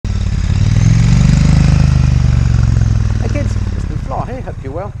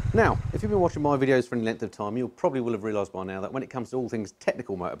Now, if you've been watching my videos for any length of time, you probably will have realised by now that when it comes to all things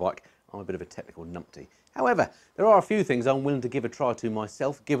technical motorbike, I'm a bit of a technical numpty. However, there are a few things I'm willing to give a try to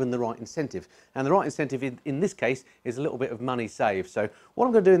myself, given the right incentive. And the right incentive in this case is a little bit of money saved. So what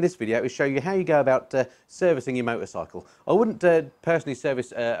I'm going to do in this video is show you how you go about servicing your motorcycle. I wouldn't personally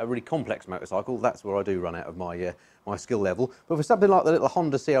service a really complex motorcycle. That's where I do run out of my my skill level. But for something like the little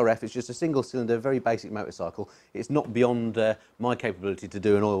Honda CRF, it's just a single cylinder, very basic motorcycle. It's not beyond my capability to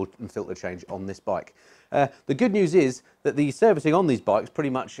do an oil and filter change on this bike. The good news is that the servicing on these bikes,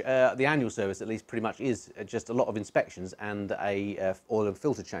 pretty much, the annual service at least, pretty much is just a lot of inspections and a oil and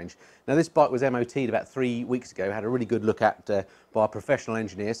filter change. Now this bike was MOT'd about 3 weeks ago, had a really good look at by a professional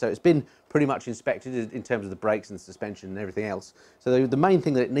engineer, so it's been pretty much inspected in terms of the brakes and suspension and everything else. So the main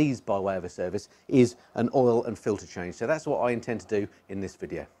thing that it needs by way of a service is an oil and filter change. So that's what I intend to do in this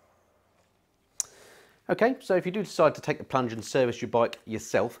video. Okay, so if you do decide to take the plunge and service your bike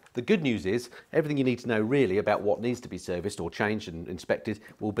yourself, the good news is everything you need to know really about what needs to be serviced or changed and inspected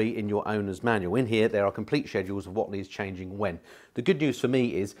will be in your owner's manual. In here there are complete schedules of what needs changing when. The good news for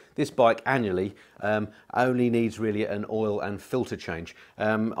me is this bike annually only needs really an oil and filter change.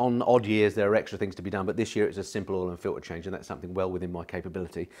 On odd years there are extra things to be done, but this year it's a simple oil and filter change, and that's something well within my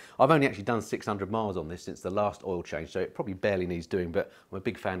capability. I've only actually done 600 miles on this since the last oil change, so it probably barely needs doing, but I'm a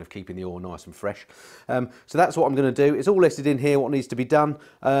big fan of keeping the oil nice and fresh. So that's what I'm going to do. It's all listed in here, what needs to be done.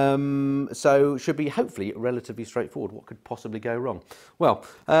 So should be hopefully relatively straightforward. What could possibly go wrong? Well,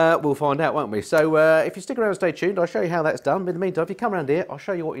 we'll find out, won't we? So if you stick around and stay tuned, I'll show you how that's done. But in the meantime, if you come around here, I'll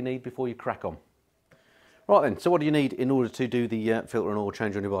show you what you need before you crack on. Right then, so what do you need in order to do the filter and oil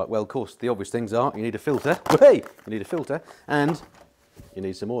change on your bike? Well, of course, the obvious things are you need a filter. Hey, you need a filter, and you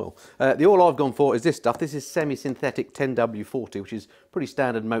need some oil. The oil I've gone for is this stuff. This is semi-synthetic 10W40, which is pretty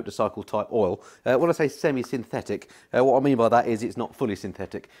standard motorcycle type oil. When I say semi-synthetic, what I mean by that is it's not fully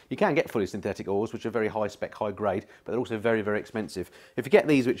synthetic. You can get fully synthetic oils, which are very high spec, high grade, but they're also very, very expensive. If you get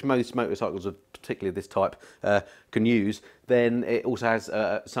these, which most motorcycles, particularly this type, can use, then it also has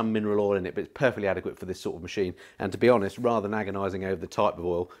some mineral oil in it, but it's perfectly adequate for this sort of machine. And to be honest, rather than agonising over the type of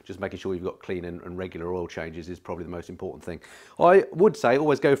oil, just making sure you've got clean and regular oil changes is probably the most important thing. I would say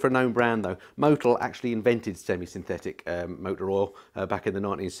always go for a known brand though. Motul actually invented semi-synthetic motor oil back in the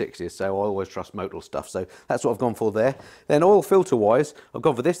 1960s, so I always trust Motul stuff. So that's what I've gone for there. Then oil filter wise, I've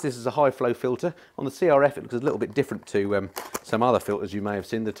gone for this. This is a high flow filter. On the CRF it looks a little bit different to some other filters you may have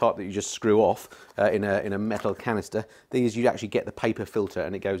seen, the type that you just screw off in a metal canister. These you actually get the paper filter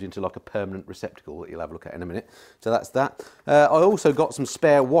and it goes into like a permanent receptacle that you'll have a look at in a minute. So that's that. I also got some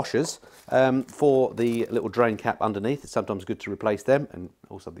spare washers for the little drain cap underneath. It's sometimes good to replace them, and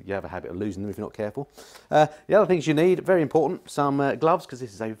also you have a habit of losing them if you're not careful. The other things you need, very important, some gloves, because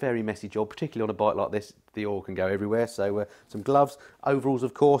this is a very messy job, particularly on a bike like this. The oil can go everywhere, so some gloves, overalls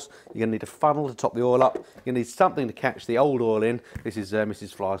of course. You're going to need a funnel to top the oil up. You're going to need something to catch the old oil in. This is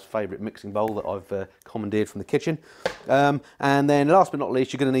Mrs. Fly's favourite mixing bowl that I've commandeered from the kitchen. And then last but not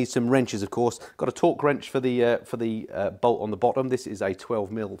least, you're going to need some wrenches, of course. Got a torque wrench for the bolt on the bottom. This is a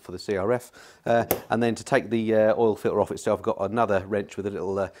 12mm for the CRF. And then to take the oil filter off itself, I've got another wrench with a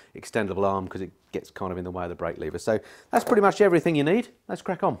little extendable arm because it gets kind of in the way of the brake lever. So that's pretty much everything you need. Let's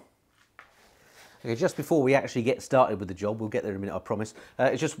crack on. Okay, just before we actually get started with the job, we'll get there in a minute, I promise,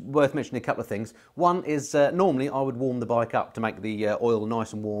 it's just worth mentioning a couple of things. One is normally I would warm the bike up to make the oil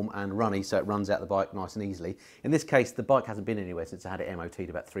nice and warm and runny so it runs out the bike nice and easily. In this case, the bike hasn't been anywhere since I had it MOT'd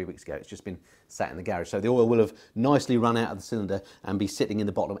about 3 weeks ago. It's just been sat in the garage. So the oil will have nicely run out of the cylinder and be sitting in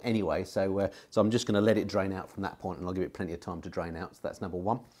the bottom anyway. So I'm just going to let it drain out from that point, and I'll give it plenty of time to drain out. So that's number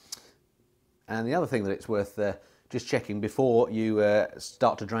one. And the other thing that it's worth just checking before you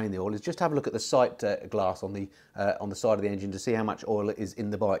start to drain the oil is just have a look at the sight glass on the side of the engine to see how much oil is in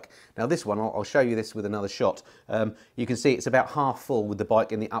the bike. Now this one, I'll show you this with another shot. You can see it's about half full with the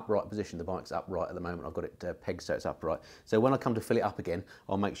bike in the upright position. The bike's upright at the moment. I've got it pegged so it's upright. So when I come to fill it up again,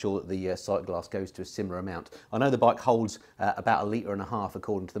 I'll make sure that the sight glass goes to a similar amount. I know the bike holds about 1.5 litres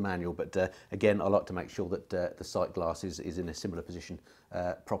according to the manual, but again, I like to make sure that the sight glass is in a similar position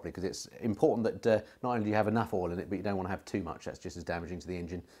properly, because it's important that not only do you have enough oil in it, but you don't want to have too much. That's just as damaging to the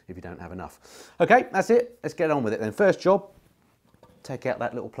engine if you don't have enough. Okay, that's it. Let's get on with it then. First job, take out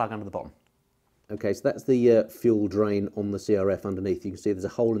that little plug under the bottom. Okay, so that's the fuel drain on the CRF underneath. You can see there's a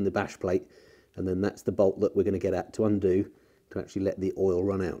hole in the bash plate, and then that's the bolt that we're going to get at to undo to actually let the oil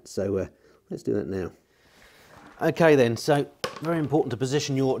run out. So let's do that now. Okay then, so very important to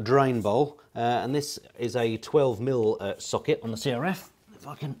position your drain bowl, and this is a 12mm socket on the CRF. If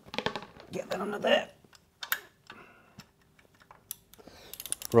I can get that under there.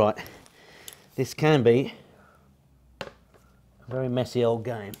 Right, this can be a very messy old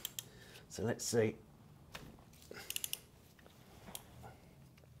game. So let's see. There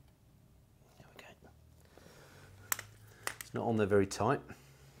we go. It's not on there very tight.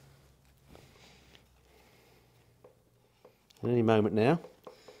 At any moment now,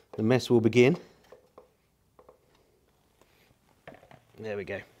 the mess will begin. There we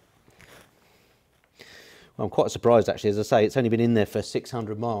go. Well, I'm quite surprised actually, as I say, it's only been in there for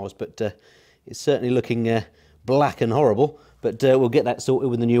 600 miles, but it's certainly looking black and horrible, but we'll get that sorted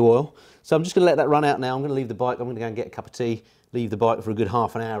with the new oil. So I'm just going to let that run out now. I'm going to leave the bike, I'm going to go and get a cup of tea, leave the bike for a good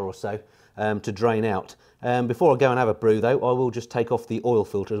half an hour or so to drain out. Before I go and have a brew though, I will just take off the oil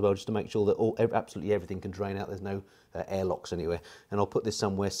filter as well, just to make sure that absolutely everything can drain out. There's no airlocks anywhere, and I'll put this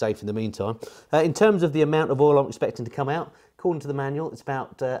somewhere safe in the meantime. In terms of the amount of oil I'm expecting to come out, according to the manual, it's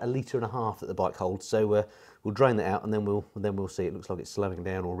about 1.5 litres that the bike holds. So we'll drain that out, and then we'll see. It looks like it's slowing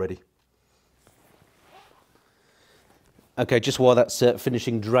down already. Okay, just while that's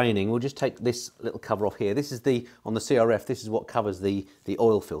finishing draining, we'll just take this little cover off here. This is on the CRF, this is what covers the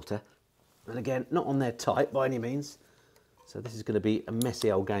oil filter. And again, not on there tight by any means. So this is going to be a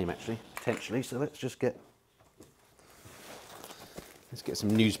messy old game actually, potentially. So let's get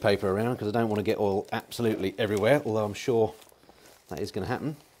some newspaper around, because I don't want to get oil absolutely everywhere, although I'm sure that is going to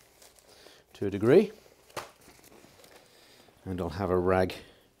happen to a degree. And I'll have a rag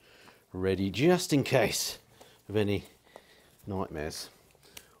ready just in case of any nightmares.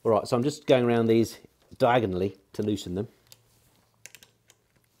 All right, so I'm just going around these diagonally to loosen them.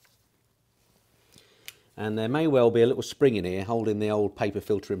 And there may well be a little spring in here holding the old paper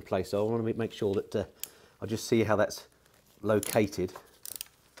filter in place. So I want to make sure that I'll just see how that's located.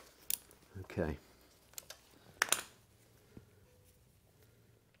 Okay.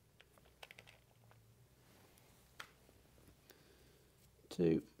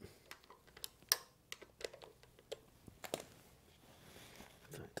 Two.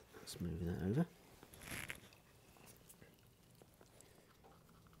 In fact, let's move that over.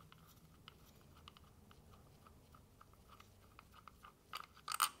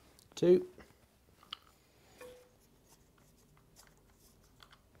 Two.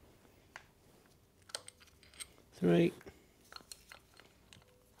 Three.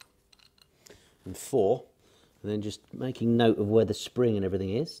 And four. And then just making note of where the spring and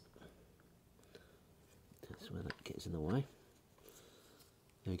everything is. That's where that gets in the way.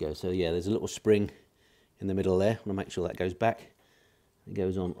 There we go. So yeah, there's a little spring in the middle there. I want to make sure that goes back. It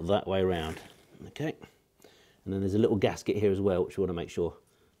goes on that way around. Okay. And then there's a little gasket here as well, which we want to make sure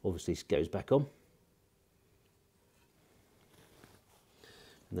obviously goes back on.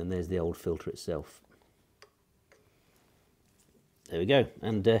 And then there's the old filter itself. There we go.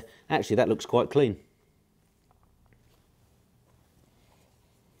 And actually that looks quite clean.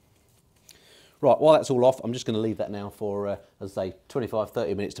 Right, while that's all off, I'm just going to leave that now for, as I say,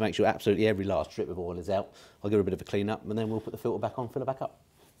 25-30 minutes to make sure absolutely every last drip of oil is out. I'll give it a bit of a clean up, and then we'll put the filter back on, fill it back up.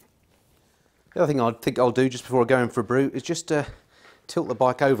 The other thing I think I'll do just before I go in for a brew is just tilt the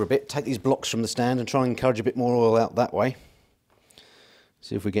bike over a bit, take these blocks from the stand and try and encourage a bit more oil out that way.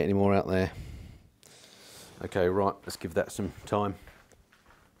 See if we get any more out there. Okay, right, let's give that some time.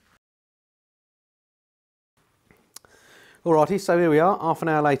 Alrighty, so here we are, half an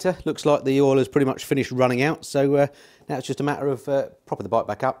hour later. Looks like the oil has pretty much finished running out, so now it's just a matter of propping the bike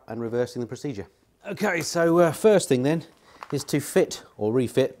back up and reversing the procedure. Okay, so first thing then is to fit or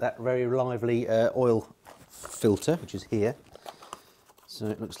refit that very lively oil filter, which is here. So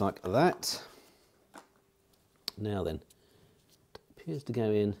it looks like that. Now then, it appears to go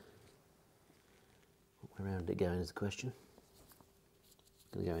in. What way around did it go in is the question.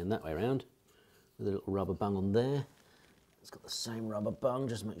 It's going to go in that way around with a little rubber bung on there. It's got the same rubber bung,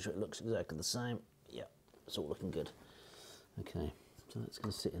 just make sure it looks exactly the same. Yeah, it's all looking good. Okay, so that's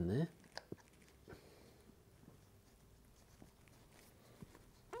going to sit in there.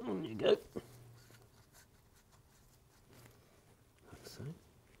 On you go. Like so.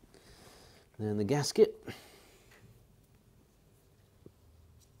 Then the gasket.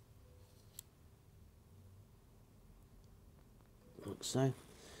 Like so.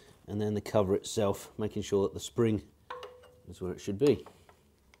 And then the cover itself, making sure that the spring is where it should be.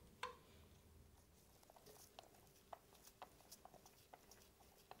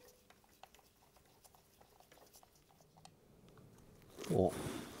 Oh.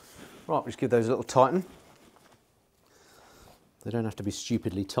 Right, just give those a little tighten. They don't have to be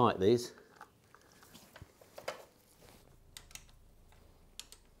stupidly tight, these.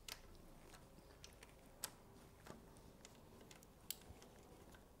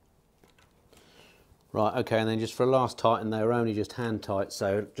 Right, okay, and then just for a last tighten, they were only just hand tight,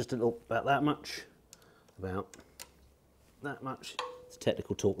 so just a little, about that much. It's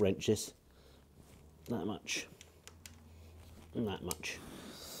technical torque wrenches. that much, and that much.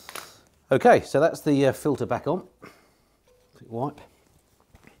 Okay, so that's the filter back on. Quick wipe.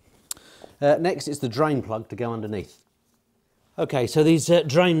 Next is the drain plug to go underneath. Okay, so these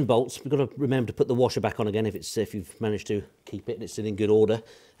drain bolts, we've got to remember to put the washer back on again if you've managed to keep it and it's still in good order.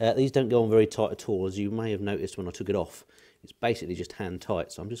 These don't go on very tight at all, as you may have noticed when I took it off. It's basically just hand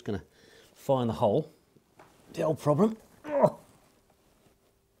tight, so I'm just going to find the hole. The old problem. Oh.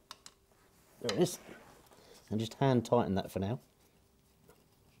 There it is. And just hand tighten that for now.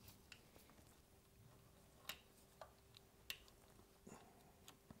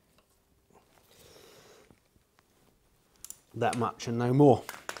 That much and no more.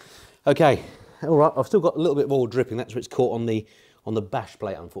 Okay, all right, I've still got a little bit of oil dripping. That's where it's caught on the bash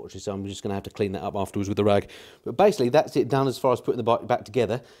plate, unfortunately, so I'm just going to have to clean that up afterwards with the rag. But basically, that's it done as far as putting the bike back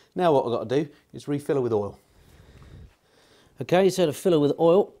together. Now what I've got to do is refill her with oil. Okay, so to fill her with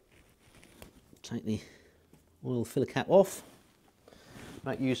oil, take the oil filler cap off.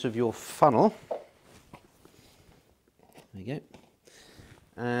 Make use of your funnel. There you go.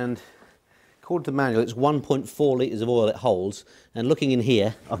 And according to the manual, it's 1.4 litres of oil it holds, and looking in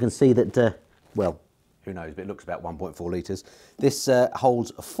here, I can see that, well, who knows, but it looks about 1.4 litres. This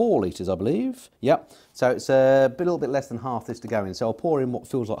holds 4 litres, I believe. Yep, so it's a little bit less than half this to go in. So I'll pour in what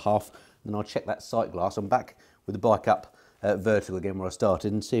feels like half, and then I'll check that sight glass. I'm back with the bike up vertical again where I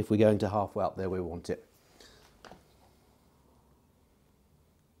started, and see if we're going to halfway up there where we want it.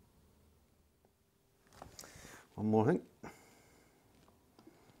 One more thing.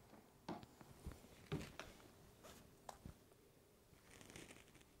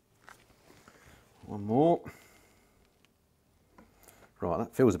 One more. Right,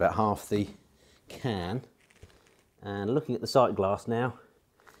 that feels about half the can. And looking at the sight glass now,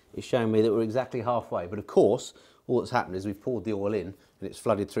 it's showing me that we're exactly halfway. But of course, all that's happened is we've poured the oil in and it's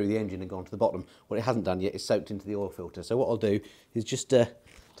flooded through the engine and gone to the bottom. What it hasn't done yet is soaked into the oil filter. So what I'll do is just take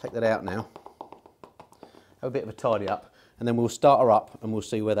that out now, have a bit of a tidy up, and then we'll start her up and we'll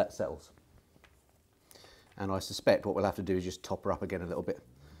see where that settles. And I suspect what we'll have to do is just top her up again a little bit,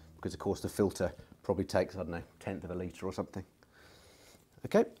 because of course the filter probably takes, I don't know, 1/10 of a litre or something.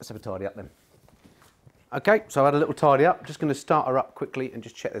 Okay, let's have a tidy up then. Okay, so I had a little tidy up. Just going to start her up quickly and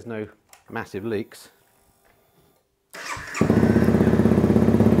just check there's no massive leaks.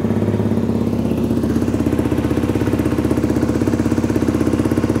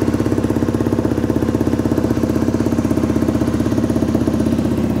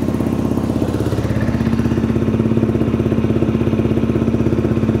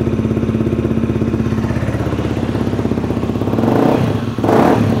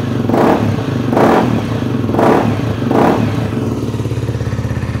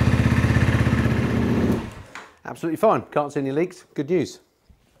 Absolutely fine, can't see any leaks, good news.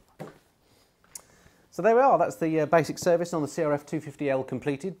 So there we are, that's the basic service on the CRF250L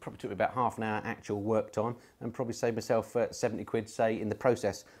completed. Probably took me about half an hour actual work time, and probably saved myself 70 quid, say, in the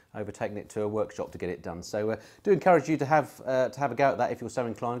process, overtaking it to a workshop to get it done. So do encourage you to have a go at that if you're so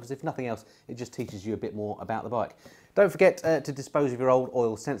inclined, because if nothing else, it just teaches you a bit more about the bike. Don't forget to dispose of your old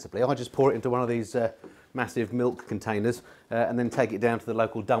oil sensibly. I just pour it into one of these massive milk containers and then take it down to the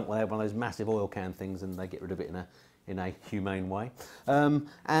local dump where they have one of those massive oil can things, and they get rid of it in a humane way.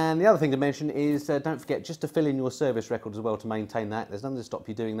 And the other thing to mention is don't forget just to fill in your service record as well to maintain that. There's nothing to stop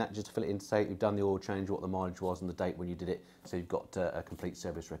you doing that, just to fill it in to say you've done the oil change, what the mileage was and the date when you did it, so you've got a complete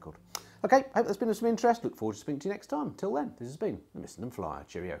service record. Okay, hope that's been of some interest. Look forward to speaking to you next time. Till then, this has been the Missing and Flyer.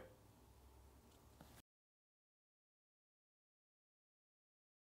 Cheerio.